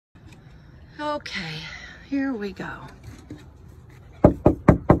Okay, here we go.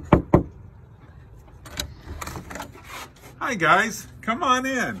 Hi guys, come on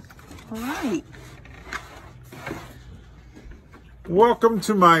in. All right. Welcome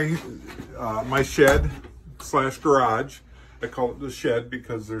to my my shed slash garage. I call it the shed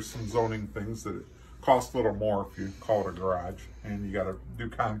because there's some zoning things that cost a little more if you call it a garage, and you got to do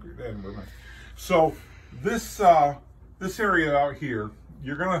concrete in with it. So this area out here,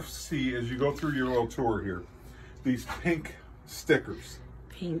 you're gonna see as you go through your little tour here, these pink stickers.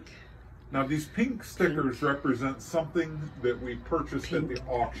 Pink. Now these pink stickers represent something that we purchased at the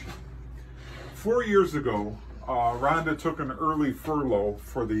auction. 4 years ago, Rhonda took an early furlough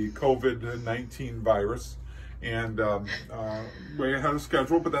for the COVID-19 virus, and way ahead of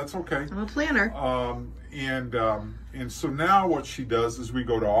schedule, but that's okay. I'm a planner. And so now what she does is we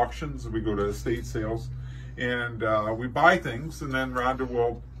go to auctions, we go to estate sales, and we buy things, and then Rhonda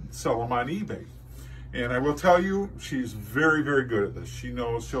will sell them on eBay. And I will tell you, she's very, very good at this. She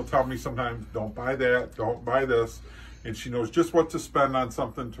knows, she'll tell me sometimes, don't buy that, don't buy this. And she knows just what to spend on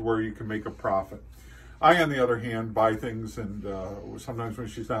something to where you can make a profit. I, on the other hand, buy things and sometimes when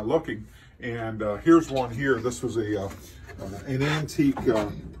she's not looking. And here's one here. This was an antique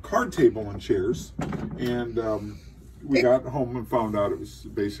card table and chairs. And we got home and found out it was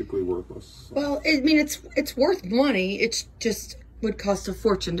basically worthless. So. Well, I mean, it's worth money. It's just would cost a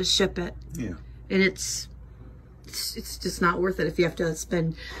fortune to ship it. Yeah. And it's just not worth it if you have to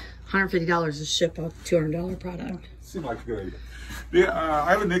spend $150 to ship a $200 product. Seemed like a good idea. Yeah,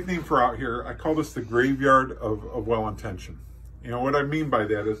 I have a nickname for out here. I call this the graveyard of well-intentioned. You know what I mean by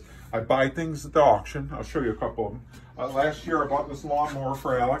that is I buy things at the auction. I'll show you a couple of them. Last year I bought this lawnmower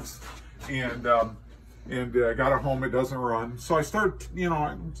for Alex, and I got it home. It doesn't run, so I start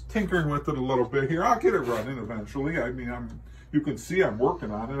tinkering with it a little bit here. I'll get it running eventually. I mean, you can see I'm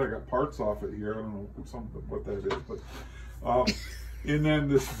working on it. I got parts off it here. I don't know what that is, but and then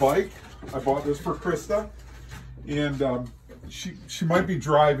this bike, I bought this for Krista, and she might be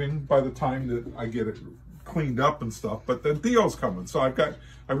driving by the time that I get it cleaned up and stuff. But then Theo's coming, so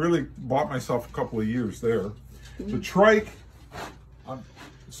I really bought myself a couple of years there. The trike, I'm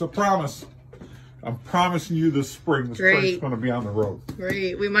promising you this spring, this trike's going to be on the road.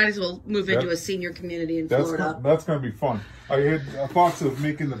 Great. We might as well move into a senior community in Florida. That's going to be fun. I had thoughts of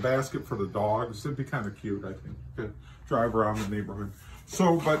making the basket for the dogs. It'd be kind of cute, I think, to drive around the neighborhood.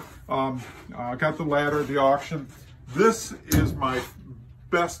 So, but I got the ladder at the auction. This is my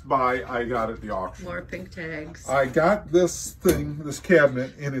best buy I got at the auction. More pink tags. I got this thing, this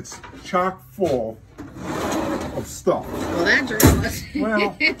cabinet, and it's chock full of stuff. Well, that journalist.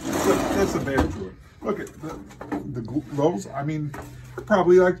 Well, that's a bad joy. Look at the gloves. I mean,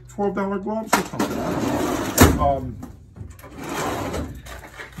 probably like $12 gloves or something. I don't know.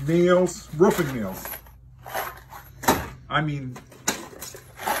 Nails, roofing nails. I mean,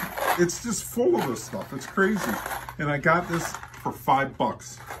 it's just full of this stuff. It's crazy. And I got this for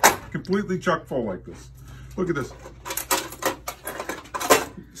 $5. Completely chock full like this. Look at this.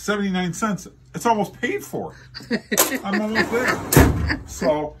 79 cents. It's almost paid for. I'm almost there.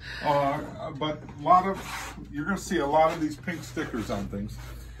 So, but you're going to see a lot of these pink stickers on things.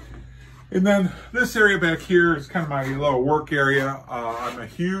 And then this area back here is kind of my little work area. I'm a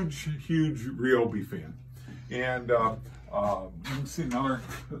huge Ryobi fan. And you can see another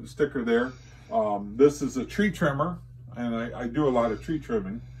sticker there. This is a tree trimmer, and I do a lot of tree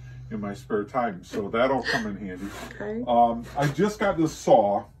trimming in my spare time, so that'll come in handy. Okay. I just got this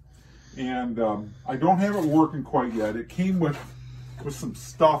saw, and I don't have it working quite yet. It came with some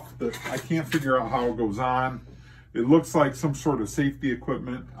stuff that I can't figure out how it goes on. It looks like some sort of safety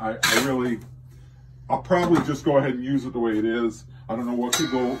equipment. I'll probably just go ahead and use it the way it is. I don't know what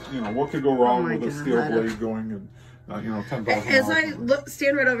could go wrong with a steel blade going and 10,000 As I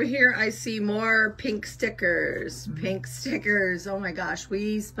stand right over here, I see more pink stickers. Pink stickers. Oh my gosh,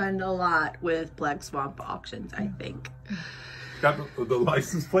 we spend a lot with Black Swamp Auctions, I think. Got the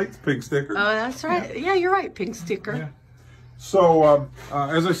license plates, pink sticker. Oh, that's right. Yeah, you're right, pink sticker. Yeah. So,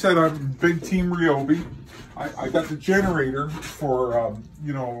 as I said, I'm big team Ryobi. I got the generator for,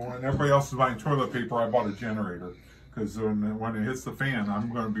 when everybody else is buying toilet paper, I bought a generator. Because when it hits the fan,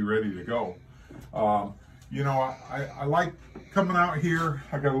 I'm going to be ready to go. I like coming out here.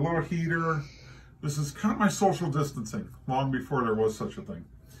 I got a little heater. This is kind of my social distancing, long before there was such a thing.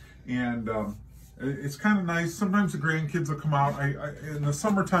 And it's kind of nice. Sometimes the grandkids will come out. In the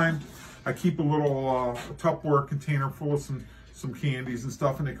summertime, I keep a little Tupperware container full of some candies and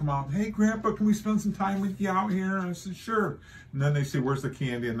stuff, and they come out, hey, Grandpa, can we spend some time with you out here? And I said, sure. And then they say, where's the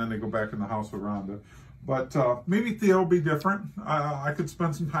candy? And then they go back in the house with Rhonda. But maybe Thea will be different. I could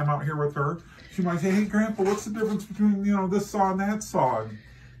spend some time out here with her. She might say, hey, Grandpa, what's the difference between, you know, this saw and that saw?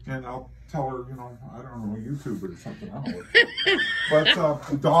 And I'll tell her, you know, I don't know, YouTube or something. I don't know. But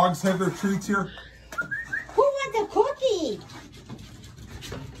the dogs have their treats here. Who wants a cookie?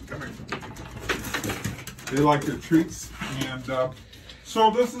 Come here. They like their treats. And so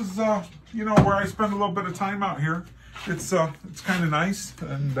this is, you know, where I spend a little bit of time out here. It's kind of nice.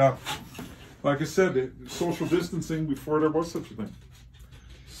 And like I said, social distancing before there was such a thing.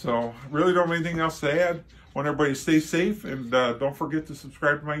 So I really don't have anything else to add. I want everybody to stay safe, and don't forget to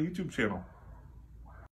subscribe to my YouTube channel.